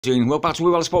Doing well back to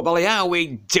World Sport Valley. How are we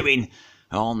doing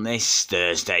on this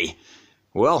Thursday?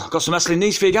 Well, got some wrestling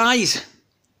news for you guys.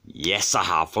 Yes, I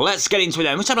have. Let's get into it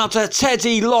then. We're talking about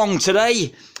Teddy Long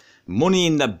today, Money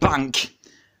in the Bank,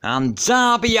 and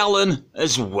Darby Allin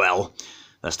as well.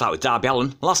 Let's start with Darby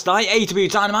Allin. Last night, AEW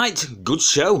Dynamite. Good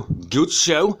show. Good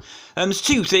show. There's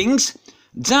two things.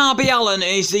 Darby Allin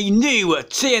is the new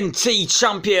TNT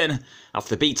champion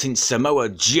after beating Samoa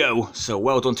Joe. So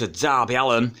well done to Darby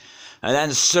Allin. And then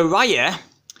Saraya,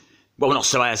 well, not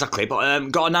Saraya exactly, but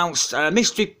got announced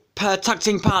mystery tag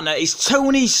team partner is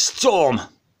Tony Storm.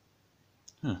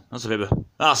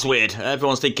 That's weird.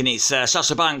 Everyone's thinking it's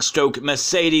Sasha Banks stroke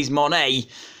Mercedes Moné.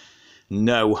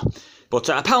 No. But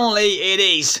apparently it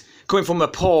is. Coming from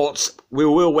reports, we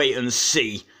will wait and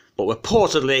see. But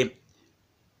reportedly,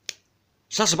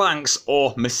 Sasha Banks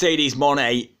or Mercedes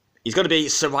Moné is going to be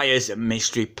Saraya's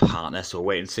mystery partner. So we'll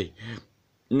wait and see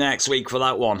next week for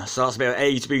that one. So that's about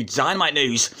AEW Dynamite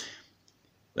news.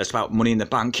 That's about Money in the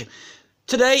Bank.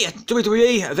 Today,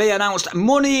 WWE, they announced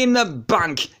Money in the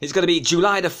Bank is going to be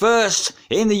July the 1st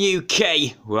in the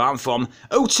UK, where I'm from.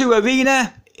 O2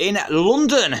 Arena in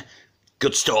London.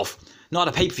 Good stuff. Not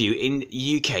a pay-per-view in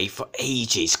the UK for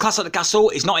ages. Clash at the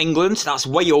Castle is not England, that's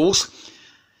Wales.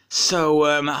 So,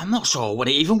 I'm not sure when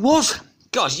it even was.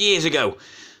 Gosh, years ago.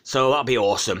 So that'll be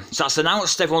awesome. So that's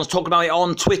announced. Everyone's talking about it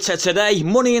on Twitter today.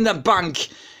 Money in the Bank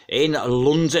in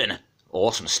London.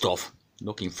 Awesome stuff.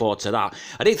 Looking forward to that.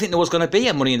 I didn't think there was going to be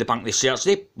a Money in the Bank this year,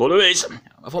 actually. But there is.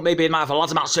 I thought maybe it might have a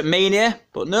ladder match at Mania.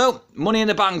 But no, Money in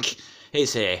the Bank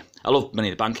is here. I love Money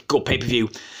in the Bank. Good pay-per-view.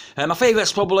 My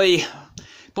favourite's probably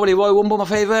Royal Rumble, my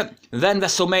favourite. Then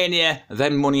WrestleMania.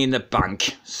 Then Money in the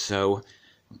Bank. So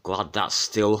I'm glad that's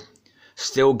still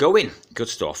going. Good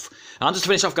stuff. And just to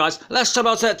finish off, guys, let's talk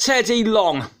about Teddy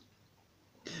Long.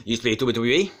 Used to be a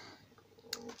WWE,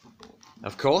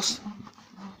 of course.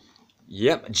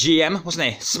 Yep, GM,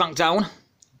 wasn't he? SmackDown.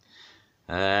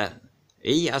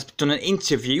 He has done an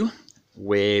interview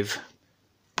with,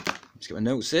 let's get my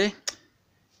notes here.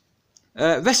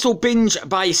 Wrestle Binge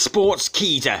by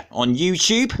Sportskeeda on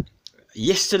YouTube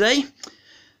yesterday.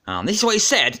 And this is what he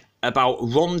said about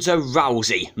Ronda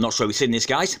Rousey. I'm not sure if you've seen this,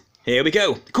 guys. Here we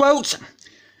go. Quote,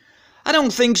 "I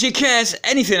don't think she cares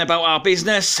anything about our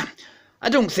business. I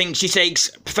don't think she takes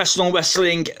professional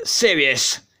wrestling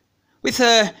serious. With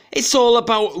her, it's all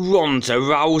about Ronda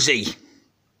Rousey."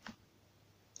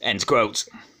 End quote.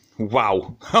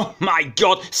 Wow. Oh my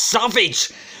God.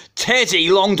 Savage. Teddy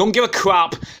Long don't give a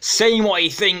crap. Saying what he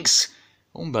thinks.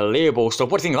 Unbelievable stuff.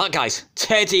 What do you think of that, guys?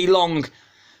 Teddy Long.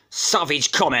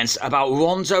 Savage comments about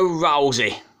Ronda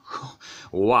Rousey.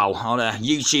 Wow, on a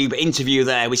YouTube interview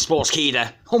there with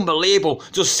Sportskeeda. Unbelievable.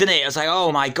 Just seen it. I was like,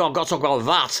 oh my God, got to talk about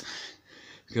that.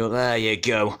 So there you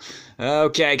go.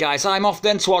 Okay, guys, I'm off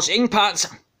then to watch Impact.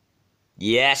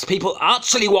 Yes, people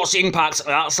actually watch Impact.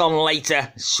 That's on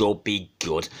later. Should be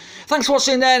good. Thanks for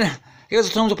watching then. Give us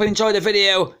a thumbs up and enjoy the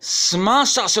video.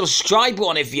 Smash that subscribe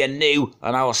button if you're new.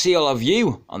 And I will see all of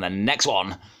you on the next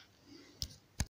one.